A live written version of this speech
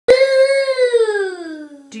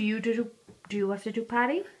you have to do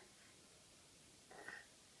potty?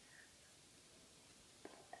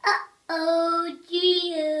 Uh-oh,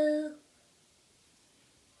 dear.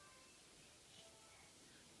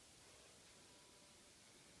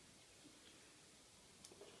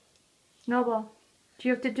 Noble, do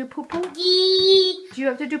you have to do poo-poo? Do you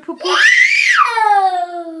have to do poo-poo?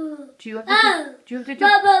 Oh. Do you have to do, do you have to do,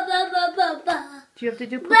 Ba-ba-ba-ba-ba-ba. do you have to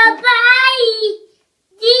do poo-poo? Bye-bye.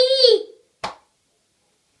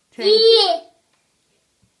 Say,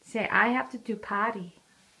 say, I have to do potty.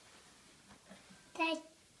 Do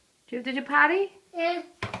you have to do potty?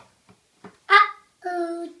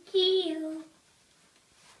 Uh-oh, dear.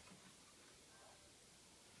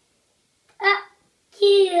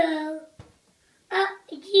 Dear.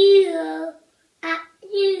 Dear.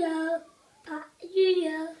 Dear.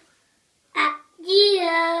 Dear.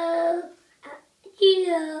 Dear.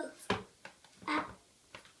 Dear.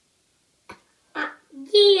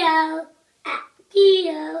 Dear.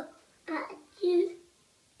 Dear.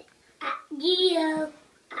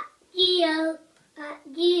 Dear.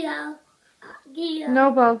 Dear. Dear.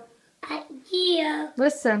 Noble, Dear.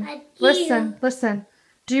 listen, listen, listen.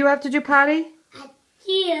 Do you have to do potty?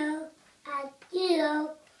 Dear. Dear.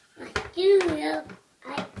 Dear.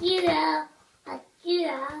 Dear. Dear.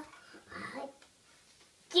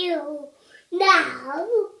 Dear. Now.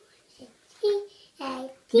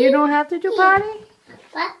 You don't have to do potty?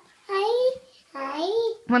 But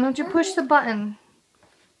Why don't you push the button?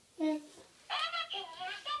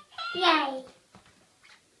 Yay.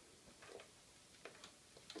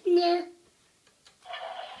 No.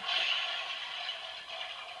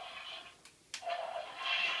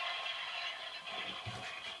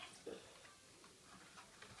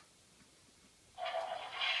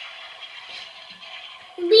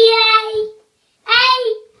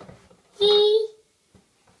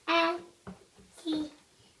 B-A-A-T-N-T.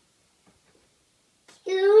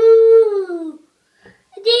 Ooh.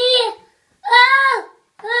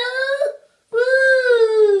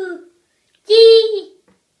 D-O-O-O. D.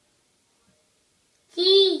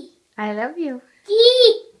 D. I love you. D.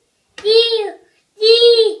 D.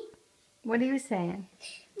 D. What are you saying?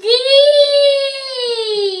 D.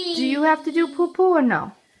 Do you have to do poo-poo or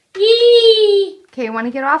no? D. Okay, you want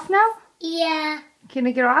to get off now? Yeah. Can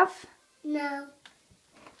you get off? No.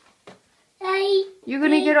 You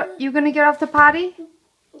gonna get off the potty?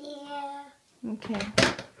 Yeah. Okay.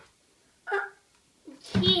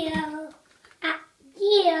 Dear.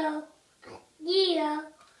 Dear. Dear.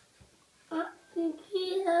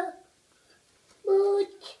 Dear.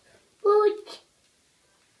 Boot. Boot.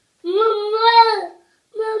 Mama.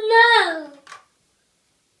 Mama.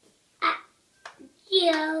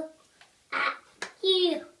 Dear.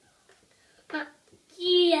 Dear.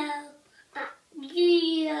 Dear.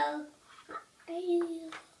 Dear.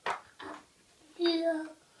 Dear.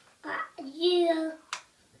 Dear.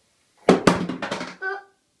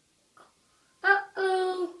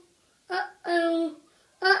 Uh-oh. Uh-oh.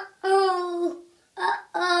 Uh-oh.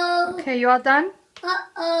 Uh-oh. Okay, you all done?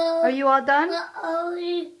 Uh-oh. Are you all done?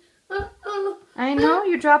 Uh-oh. Uh-oh. I know,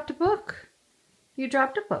 you dropped a book. You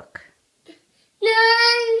dropped a book. No.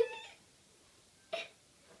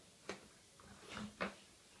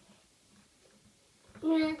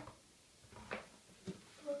 Yeah.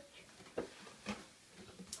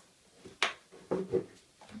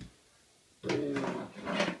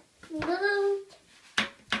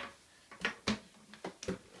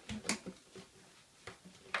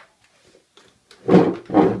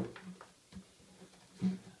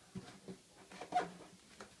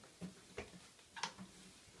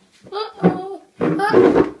 Uh-oh.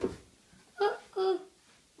 Uh-oh. Uh-oh.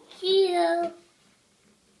 Here.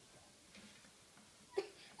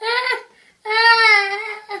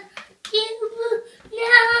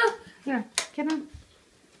 No. Here, get on.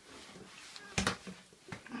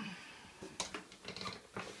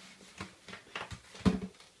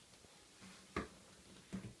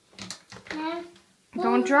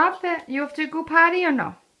 Don't drop it. You have to go potty or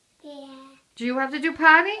no? Yeah. Do you have to do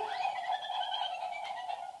potty?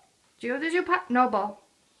 Do you have to do potty? Noble.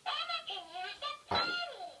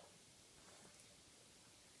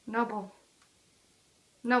 Noble.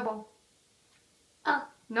 Noble. Oh.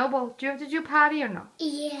 Noble, do you have to do potty or no?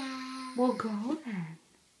 Yeah. Well, go then.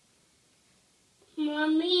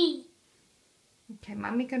 Mommy. Okay,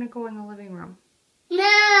 Mommy gonna go in the living room.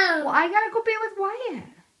 No. Well, I gotta go be with Wyatt.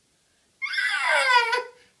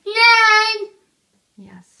 None.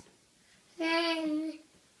 Yes. None.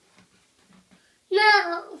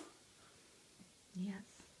 No. Yes.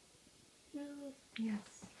 No.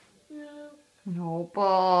 Yes. No.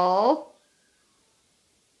 Noble.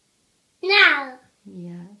 No.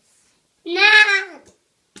 Yes.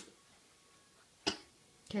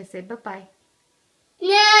 Okay, say bye-bye.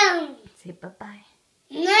 No. Say bye-bye.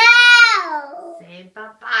 No. Say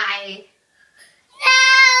bye-bye.